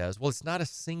someone says, well, it's not a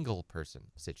single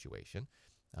person situation,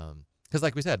 because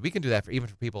like we said, we can do that even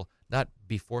for people not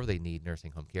before they need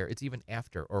nursing home care. It's even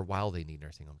after or while they need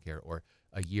nursing home care, or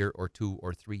a year or 2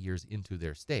 or 3 years into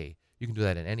their stay. You can do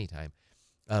that at any time.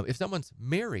 If someone's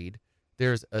married,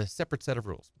 there's a separate set of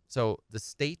rules. So the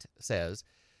state says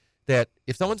that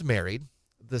if someone's married,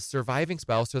 the surviving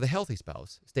spouse or the healthy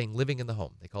spouse living in the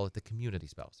home, they call it the community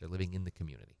spouse. They're living in the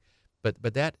community.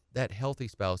 But that healthy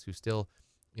spouse who's still,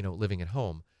 living at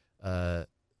home, there's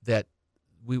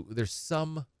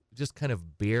some just kind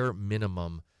of bare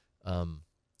minimum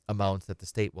amounts that the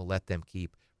state will let them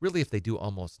keep, really, if they do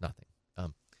almost nothing.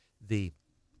 One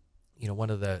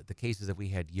of the cases that we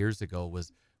had years ago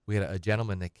was we had a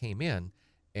gentleman that came in,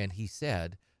 and he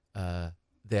said what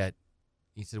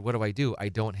do I do? I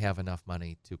don't have enough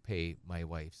money to pay my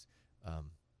wife's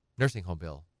nursing home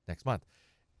bill next month.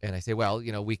 And I say, well,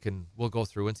 we'll go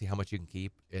through and see how much you can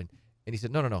keep. And he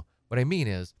said, no. What I mean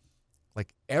is,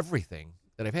 like, everything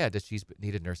that I've had, that she's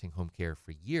needed nursing home care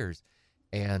for years,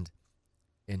 and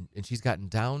she's gotten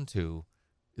down to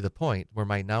the point where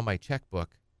my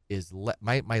checkbook is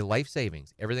my life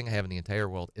savings, everything I have in the entire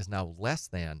world, is now less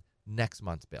than next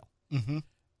month's bill. Mm-hmm.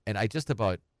 And I just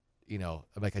about,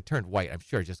 I turned white. I'm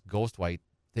sure, just ghost white,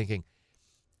 thinking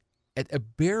at a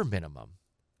bare minimum,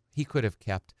 he could have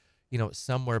kept,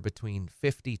 somewhere between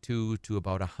 $52,000 to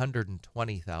about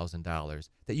 $120,000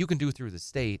 that you can do through the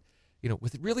state,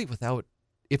 without,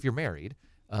 if you're married,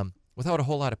 without a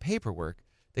whole lot of paperwork.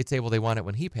 They'd say, well, they want it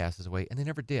when he passes away, and they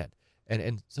never did.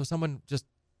 And so someone just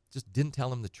didn't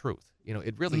tell him the truth.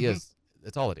 It really mm-hmm. is.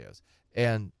 That's all it is.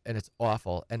 And it's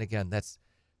awful. And again, that's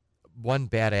one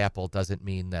bad apple doesn't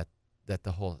mean that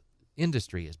the whole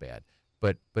industry is bad.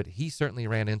 But he certainly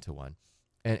ran into one,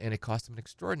 and it cost him an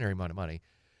extraordinary amount of money.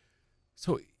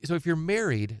 So if you're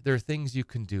married, there are things you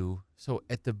can do. So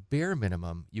at the bare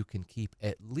minimum, you can keep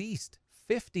at least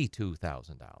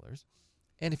 $52,000.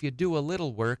 And if you do a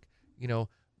little work,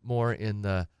 more in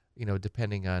the,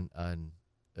 depending on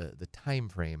the time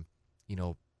frame,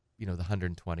 the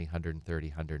 $120,000,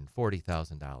 $130,000,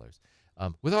 $140,000,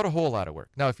 without a whole lot of work.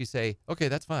 Now, if you say, okay,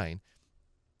 that's fine,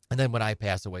 and then when I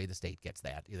pass away, the state gets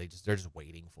that, they're just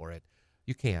waiting for it,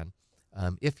 you can.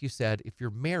 If you're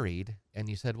married and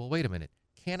you said, well, wait a minute,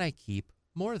 can I keep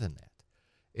more than that?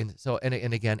 And so,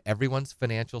 and again, everyone's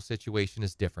financial situation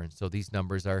is different. So these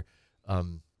numbers are,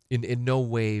 in no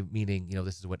way meaning,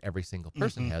 this is what every single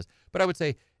person mm-hmm. has. But I would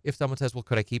say, if someone says, well,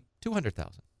 could I keep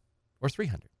 200,000 or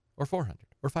 300 or 400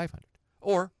 or 500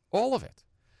 or all of it?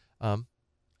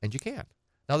 And you can.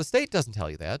 Now, the state doesn't tell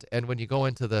you that. And when you go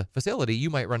into the facility, you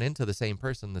might run into the same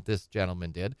person that this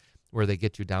gentleman did, where they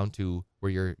get you down to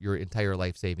where your entire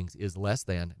life savings is less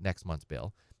than next month's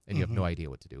bill, and you mm-hmm. have no idea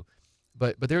what to do.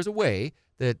 But there's a way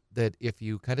that if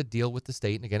you kind of deal with the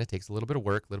state, and again, it takes a little bit of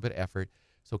work, a little bit of effort.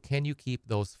 So can you keep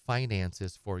those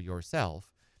finances for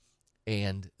yourself,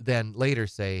 and then later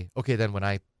say, okay, then when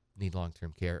I need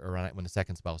long-term care, or when the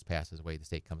second spouse passes away, the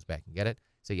state comes back and get it.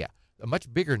 So yeah, a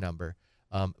much bigger number,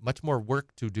 much more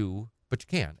work to do, but you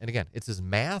can. And again, it's just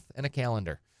math and a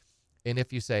calendar. And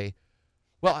if you say,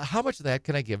 well, how much of that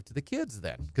can I give to the kids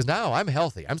then? Because now I'm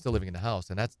healthy. I'm still living in the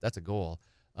house, and that's a goal.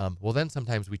 Well, then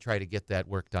sometimes we try to get that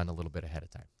work done a little bit ahead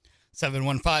of time.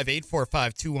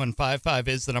 715-845-2155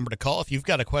 is the number to call if you've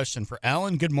got a question for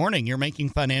Alan. Good morning. You're Making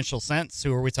Financial Sense.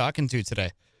 Who are we talking to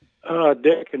today?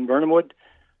 Dick in Burnhamwood.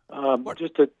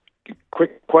 Just a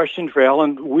quick question for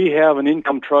Alan. We have an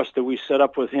income trust that we set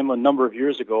up with him a number of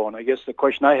years ago, and I guess the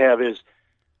question I have is,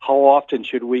 how often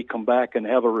should we come back and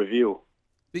have a review?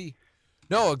 A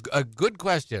good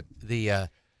question. So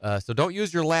don't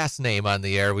use your last name on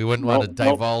the air. We wouldn't want to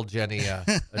divulge any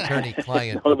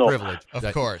attorney-client privilege.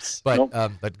 Of course.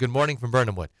 But good morning from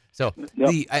Burnhamwood. So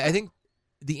I think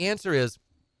the answer is,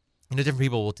 different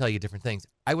people will tell you different things.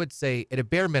 I would say at a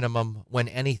bare minimum when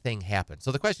anything happens.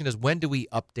 So the question is, when do we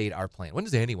update our plan? When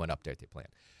does anyone update their plan?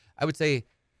 I would say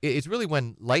it's really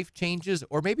when life changes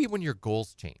or maybe when your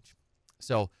goals change.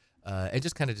 So and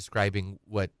just kind of describing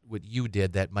what you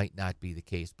did that might not be the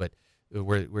case, but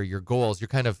where your goals, you're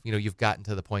kind of, you've gotten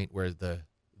to the point where the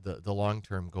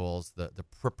long-term goals, the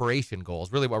preparation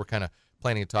goals, really what we're kind of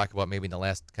planning to talk about maybe in the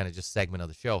last kind of just segment of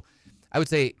the show. I would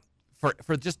say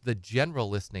for just the general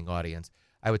listening audience,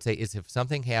 I would say is if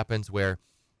something happens where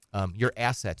your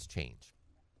assets change.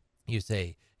 You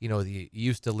say, you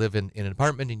used to live in an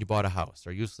apartment and you bought a house,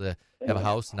 or you used to have a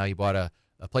house and now you bought a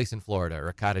place in Florida or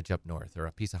a cottage up north or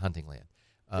a piece of hunting land.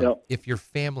 If your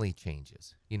family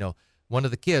changes, one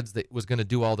of the kids that was going to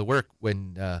do all the work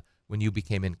when you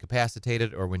became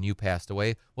incapacitated or when you passed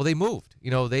away, well, they moved.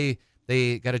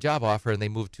 They got a job offer and they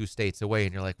moved 2 states away,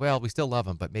 and you're like, well, we still love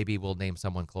them, but maybe we'll name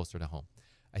someone closer to home.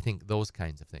 I think those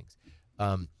kinds of things.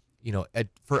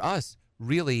 For us,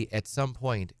 really, at some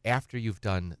point after you've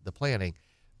done the planning,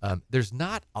 there's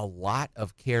not a lot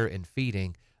of care and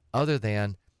feeding other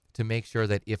than to make sure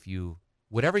that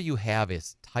whatever you have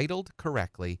is titled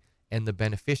correctly and the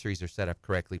beneficiaries are set up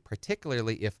correctly,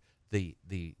 particularly if the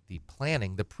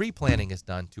planning, the pre-planning is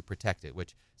done to protect it,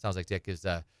 which sounds like, Dick, is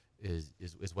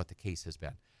what the case has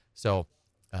been. So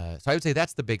I would say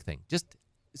that's the big thing.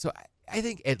 I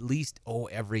think at least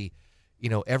every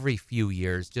few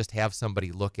years, just have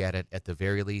somebody look at it at the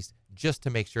very least, just to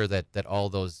make sure that all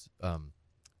those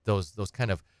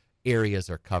kind of areas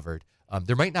are covered.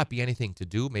 There might not be anything to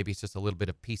do. Maybe it's just a little bit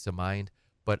of peace of mind.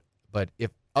 But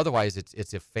if otherwise,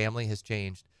 it's if family has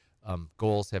changed,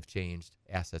 goals have changed,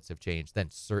 assets have changed, then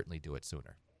certainly do it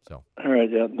sooner. So. All right.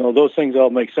 Yeah. No, those things all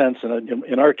make sense. And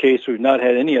in our case, we've not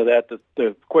had any of that.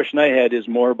 The question I had is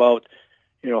more about,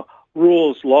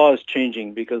 rules, laws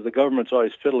changing, because the government's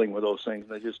always fiddling with those things.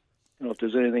 And I just, if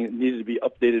there's anything that needed to be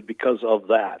updated because of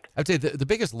that. I'd say the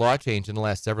biggest law change in the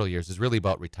last several years is really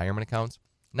about retirement accounts.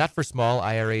 Not for small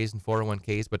IRAs and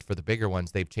 401ks, but for the bigger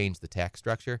ones, they've changed the tax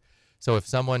structure. So if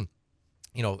someone,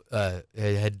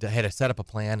 had to set up a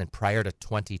plan, and prior to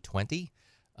 2020,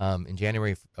 in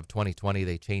January of 2020,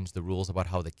 they changed the rules about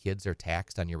how the kids are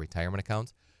taxed on your retirement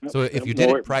accounts. So if you did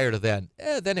it prior to then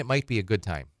it might be a good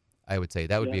time. I would say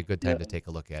that would be a good time to take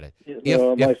a look at it.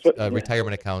 If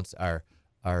retirement accounts are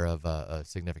of a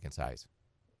significant size.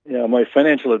 Yeah, my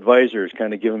financial advisor is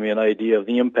kind of giving me an idea of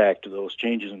the impact of those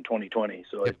changes in 2020.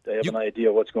 So I have an idea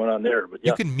of what's going on there. But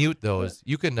you can mute those.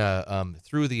 You can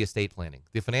through the estate planning.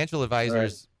 The financial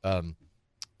advisors,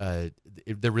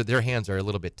 their hands are a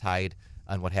little bit tied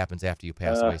on what happens after you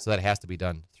pass away. So that has to be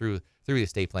done through the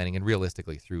estate planning and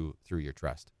realistically through your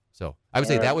trust. So I would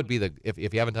say that would be if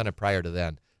you haven't done it prior to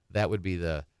then, that would be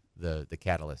the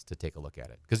catalyst to take a look at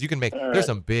it, because you can make there's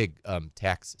some big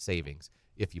tax savings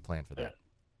if you plan for that.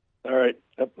 All right.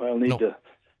 I'll need to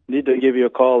give you a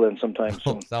call then sometime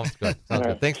soon. Sounds good.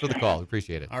 Good. Thanks for the call.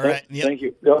 Appreciate it. All right. Thank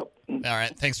you. Yep. All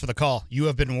right. Thanks for the call. You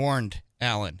have been warned,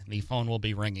 Alan. The phone will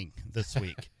be ringing this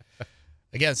week.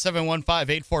 Again,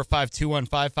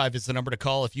 715-845-2155 is the number to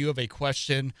call if you have a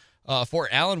question for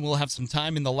Alan. We'll have some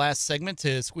time in the last segment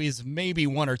to squeeze maybe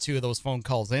 1 or 2 of those phone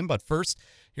calls in. But first,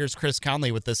 here's Chris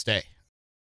Conley with This Day.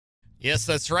 Yes,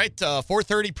 that's right.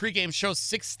 4:30 pregame show,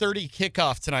 6:30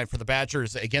 kickoff tonight for the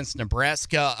Badgers against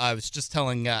Nebraska. I was just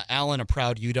telling Alan, a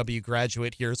proud UW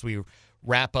graduate, here as we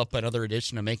wrap up another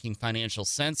edition of Making Financial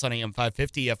Sense on AM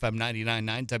 550, FM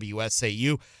 99.9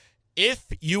 WSAU. If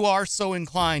you are so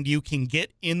inclined, you can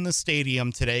get in the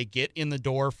stadium today, get in the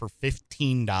door for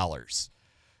 $15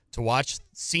 to watch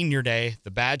Senior Day, the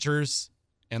Badgers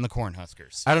and the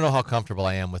Cornhuskers. I don't know how comfortable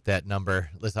I am with that number.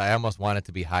 Listen, I almost want it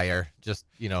to be higher, just,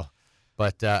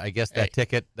 but I guess the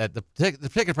ticket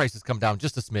prices come down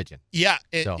just a smidgen. Yeah,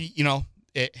 there's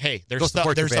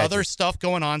other stuff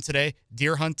going on today.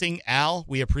 Deer hunting, Al,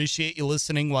 we appreciate you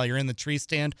listening while you're in the tree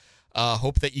stand.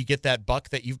 Hope that you get that buck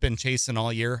that you've been chasing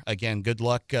all year. Again, good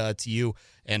luck to you,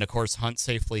 and of course, hunt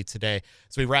safely today.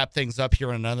 So we wrap things up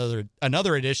here on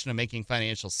another edition of Making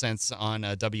Financial Sense on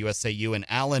WSAU. And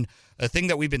Alan, a thing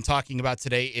that we've been talking about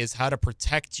today is how to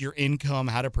protect your income,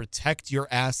 how to protect your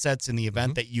assets in the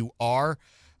event that you are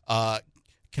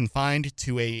confined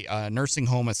to a nursing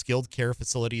home, a skilled care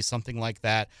facility, something like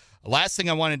that. Last thing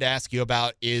I wanted to ask you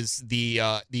about is the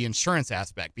insurance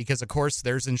aspect, because of course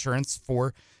there's insurance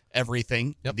for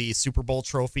everything. Yep. The Super Bowl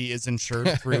trophy is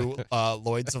insured through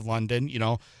Lloyd's of London. You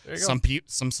know,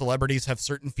 some celebrities have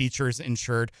certain features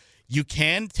insured. You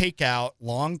can take out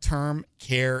long-term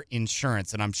care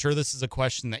insurance, and I'm sure this is a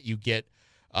question that you get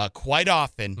quite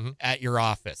often at your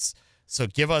office. So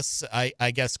give us,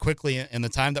 I guess, quickly in the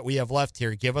time that we have left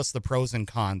here, give us the pros and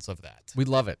cons of that. We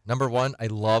love it. Number one, I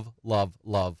love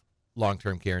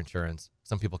long-term care insurance.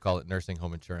 Some people call it nursing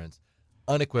home insurance,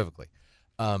 unequivocally.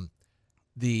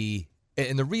 The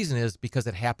reason is because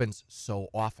it happens so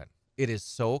often. It is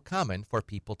so common for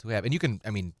people to have, and you can,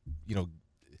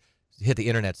 hit the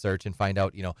internet search and find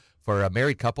out, for a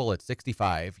married couple at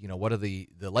 65, what are the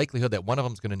likelihood that one of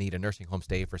them is going to need a nursing home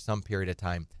stay for some period of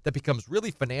time that becomes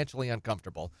really financially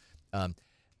uncomfortable.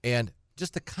 And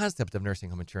just the concept of nursing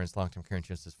home insurance, long-term care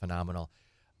insurance is phenomenal.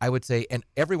 I would say, and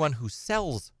everyone who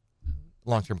sells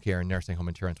long-term care and nursing home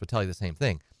insurance would tell you the same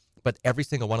thing. But every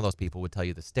single one of those people would tell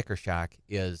you the sticker shock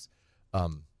is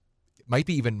might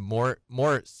be even more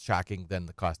shocking than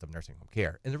the cost of nursing home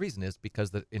care. And the reason is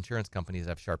because the insurance companies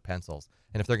have sharp pencils.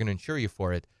 And if they're going to insure you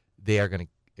for it, they are going to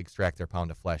extract their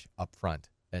pound of flesh up front.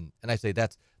 And I say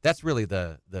that's really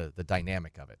the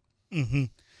dynamic of it. Mm-hmm.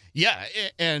 Yeah,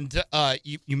 and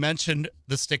you mentioned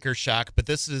the sticker shock, but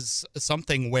this is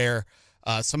something where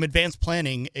some advanced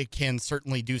planning, it can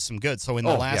certainly do some good. So in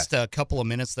the last couple of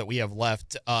minutes that we have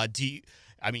left, do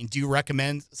you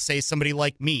recommend, say, somebody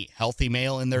like me, healthy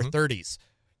male in their 30s?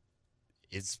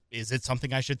 Is it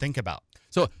something I should think about?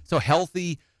 So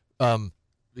healthy,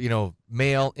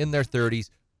 male in their 30s,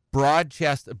 broad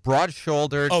chest, broad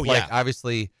shouldered,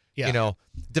 obviously,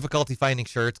 difficulty finding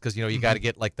shirts because you got to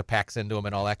get like the packs into them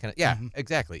and all that kind of.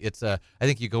 Exactly. It's I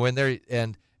think you go in there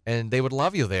and they would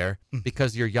love you there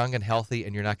because you're young and healthy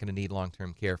and you're not going to need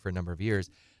long-term care for a number of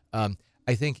years. I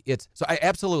think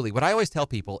absolutely. What I always tell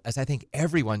people is I think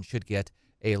everyone should get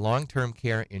a long-term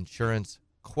care insurance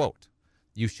quote.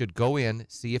 You should go in,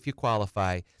 see if you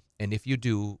qualify, and if you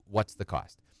do, what's the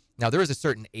cost? Now, there is a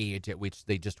certain age at which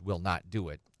they just will not do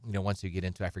it. Once you get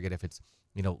into, I forget if it's,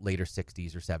 later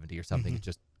 60s or 70 or something, it's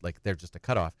just like they're just a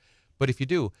cutoff. But if you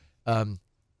do, I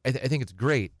think it's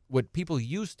great. What people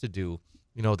used to do,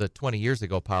 the 20 years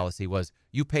ago policy was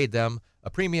you paid them a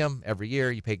premium every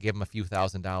year. You give them a few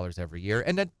 $1,000s every year.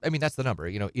 And then, that's the number.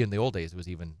 In the old days, it was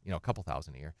even, a couple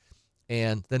thousand a year.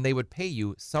 And then they would pay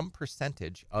you some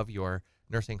percentage of your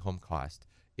nursing home cost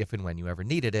if and when you ever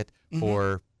needed it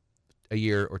for a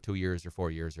year or 2 years or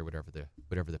 4 years or whatever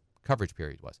the coverage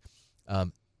period was.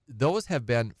 Those have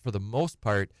been, for the most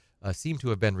part, seem to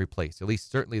have been replaced. At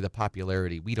least certainly the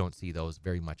popularity, we don't see those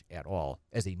very much at all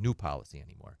as a new policy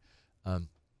anymore. And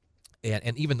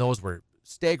even those were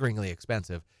staggeringly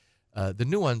expensive. The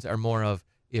new ones are more of,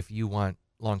 if you want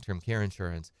long-term care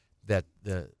insurance, that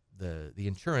the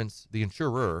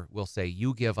insurer will say,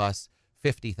 you give us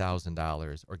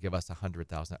 $50,000 or give us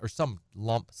 $100,000 or some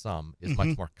lump sum is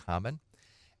much more common.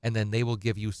 And then they will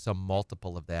give you some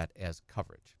multiple of that as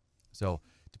coverage. So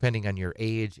depending on your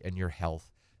age and your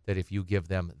health, that if you give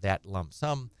them that lump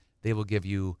sum, they will give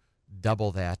you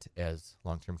double that as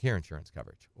long-term care insurance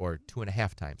coverage, or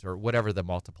 2.5 times, or whatever the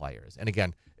multiplier is. And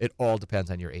again, it all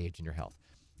depends on your age and your health.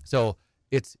 So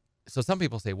some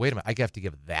people say, wait a minute, I have to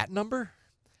give that number?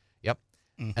 Yep.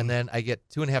 And then I get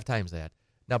 2.5 times that.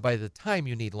 Now, by the time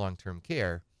you need long-term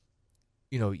care,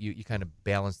 you kind of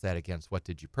balance that against what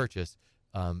did you purchase.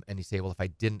 And you say, well,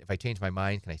 if I change my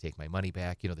mind, can I take my money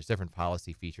back? There's different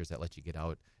policy features that let you get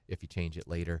out if you change it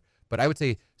later. But I would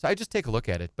say, so I just take a look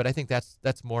at it. But I think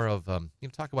that's more of,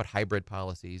 talk about hybrid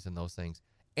policies and those things.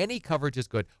 Any coverage is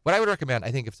good. What I would recommend,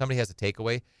 I think if somebody has a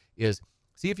takeaway, is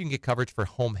see if you can get coverage for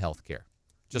home health care.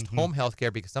 Just home health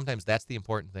care, because sometimes that's the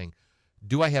important thing.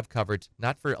 Do I have coverage?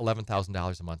 Not for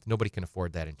 $11,000 a month. Nobody can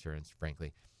afford that insurance,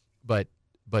 frankly. But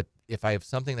if I have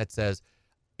something that says,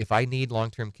 if I need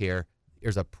long-term care,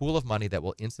 there's a pool of money that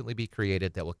will instantly be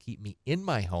created that will keep me in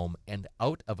my home and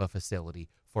out of a facility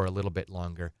for a little bit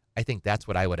longer. I think that's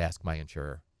what I would ask my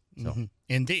insurer. So.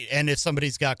 Indeed. And if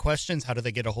somebody's got questions, how do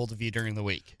they get a hold of you during the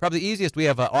week? Probably the easiest. We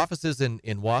have offices in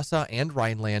Wausau and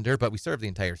Rhinelander, but we serve the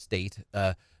entire state.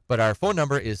 But our phone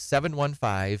number is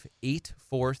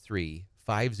 715-843-5685.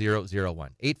 843-5001,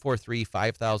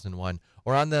 843-5001,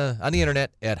 or on the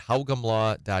internet at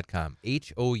hougumlaw.com,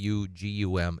 HOUGUMLAW,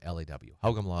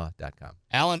 hougumlaw.com.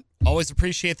 Alan, always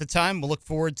appreciate the time. We'll look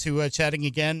forward to chatting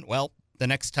again, well, the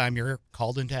next time you're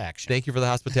called into action. Thank you for the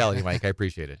hospitality, Mike. I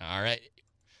appreciate it. All right.